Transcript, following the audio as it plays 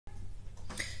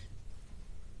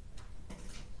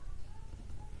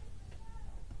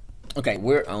Okay,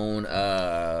 we're on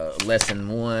lesson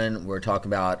 1. We're talking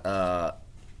about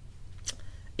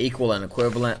equal and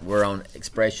equivalent. We're on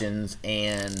expressions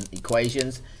and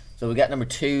equations. So we got number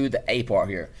 2, the A part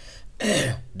here.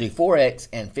 Do 4x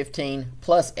and 15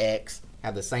 plus x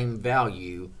have the same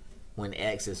value when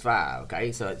x is 5?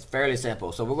 Okay, so it's fairly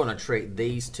simple. So we're going to treat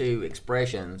these two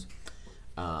expressions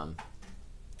kind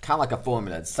of like a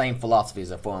formula. The same philosophy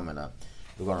as a formula.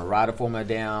 We're going to write a formula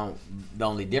down. The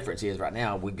only difference is right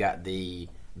now we've got the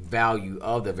value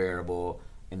of the variable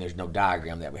and there's no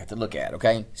diagram that we have to look at.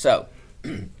 Okay, so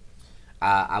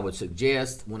I would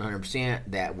suggest 100%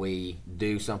 that we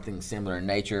do something similar in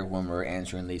nature when we're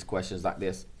answering these questions like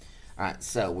this. All right,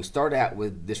 so we start out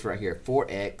with this right here,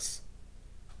 4x.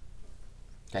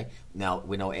 Okay, now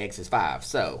we know x is 5.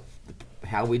 So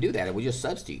how do we do that? We just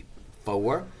substitute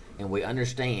 4, and we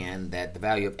understand that the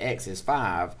value of x is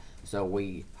 5. So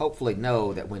we hopefully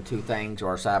know that when two things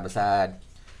are side by side,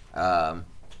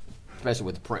 especially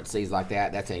with the parentheses like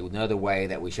that, that's another way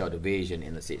that we show division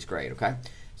in the 6th grade, okay?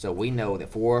 So we know that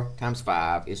 4 times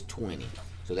 5 is 20.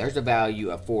 So there's the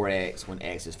value of 4x when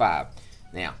x is 5.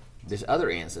 Now, this other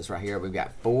instance right here, we've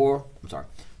got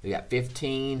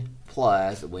 15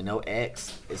 plus, we know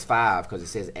x is 5 because it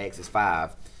says x is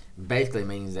 5. Basically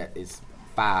means that it's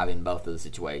 5 in both of the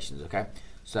situations, okay?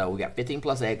 So we got 15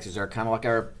 plus x is kind of like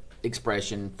our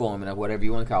expression, formula, whatever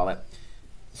you want to call it.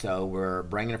 So we're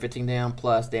bringing our 15 down,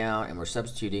 plus down, and we're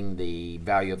substituting the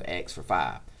value of x for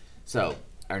 5. So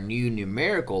our new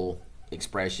numerical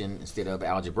expression instead of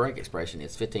algebraic expression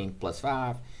is 15 plus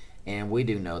 5, and we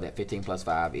do know that 15 plus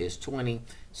 5 is 20.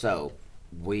 So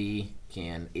we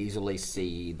can easily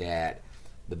see that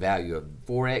the value of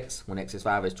 4x when x is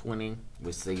 5 is 20.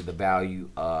 We see the value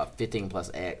of 15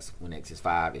 plus x when x is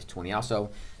 5 is 20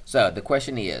 also. So the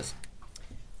question is,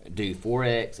 do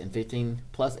 4x and 15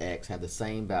 plus x have the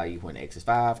same value when x is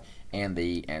 5? And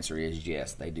the answer is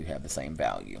yes, they do have the same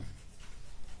value.